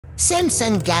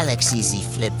Samsung Galaxy Z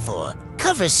Flip 4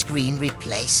 cover screen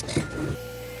replacement.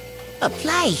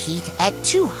 Apply heat at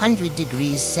 200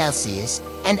 degrees Celsius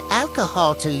and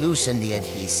alcohol to loosen the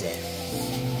adhesive.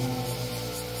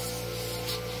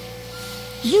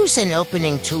 Use an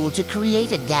opening tool to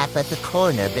create a gap at the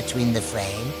corner between the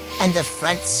frame and the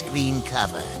front screen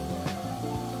cover.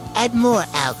 Add more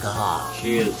alcohol.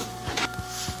 Cheers.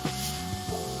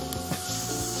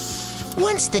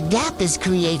 Once the gap is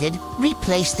created,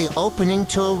 replace the opening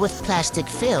tool with plastic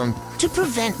film to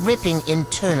prevent ripping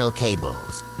internal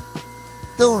cables.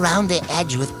 Go around the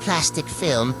edge with plastic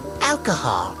film,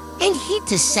 alcohol, and heat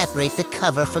to separate the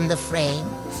cover from the frame.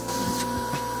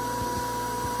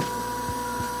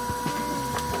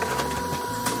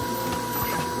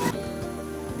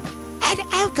 Add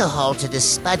alcohol to the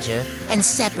spudger and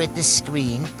separate the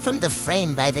screen from the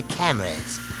frame by the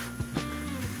cameras.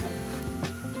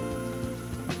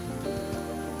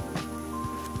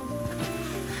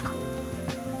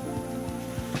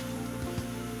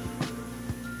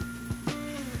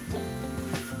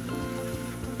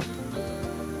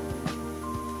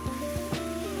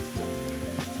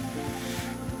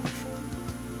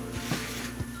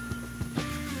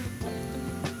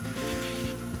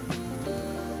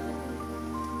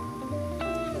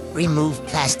 Remove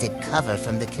plastic cover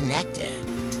from the connector.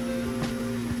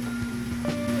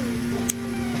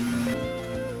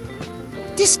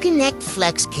 Disconnect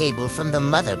flex cable from the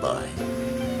motherboard.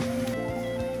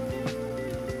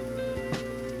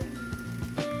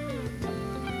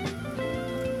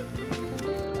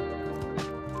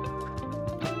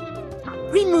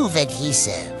 Remove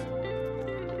adhesive.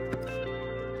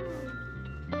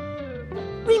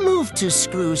 Remove 2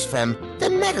 screws from the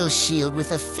metal shield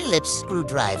with a Phillips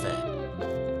screwdriver.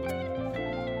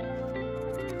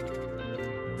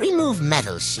 Remove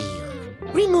metal shield.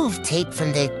 Remove tape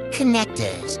from the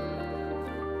connectors.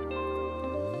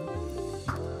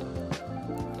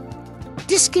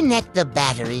 Disconnect the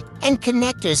battery and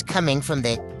connectors coming from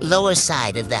the lower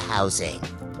side of the housing.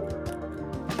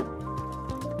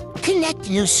 Connect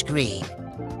new screen.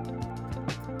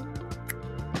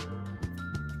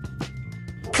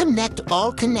 Connect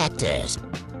all connectors.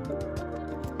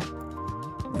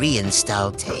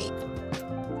 Reinstall tape.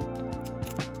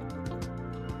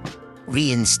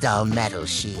 Reinstall metal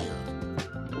shield.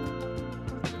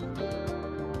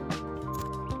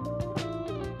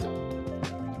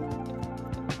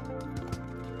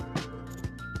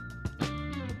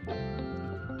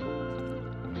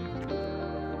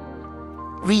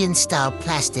 Reinstall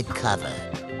plastic cover.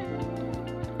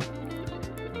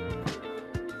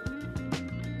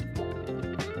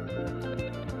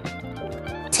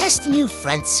 Test new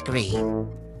front screen.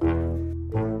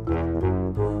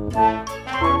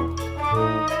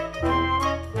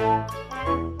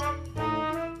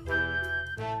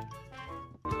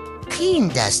 Clean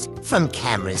dust from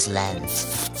camera's lens.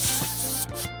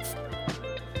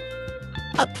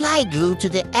 Apply glue to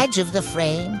the edge of the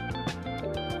frame.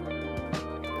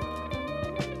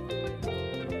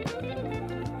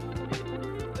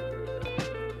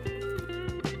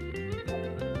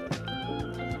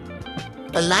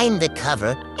 Align the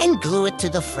cover and glue it to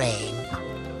the frame.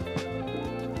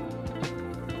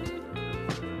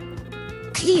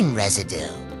 Clean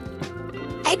residue.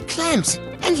 Add clamps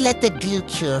and let the glue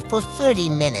cure for 30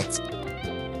 minutes.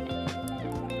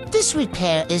 This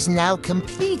repair is now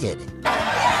completed.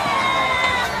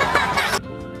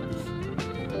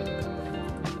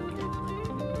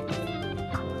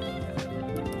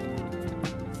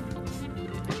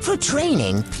 For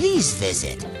training, please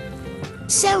visit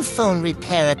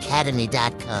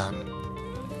cellphonerepairacademy.com.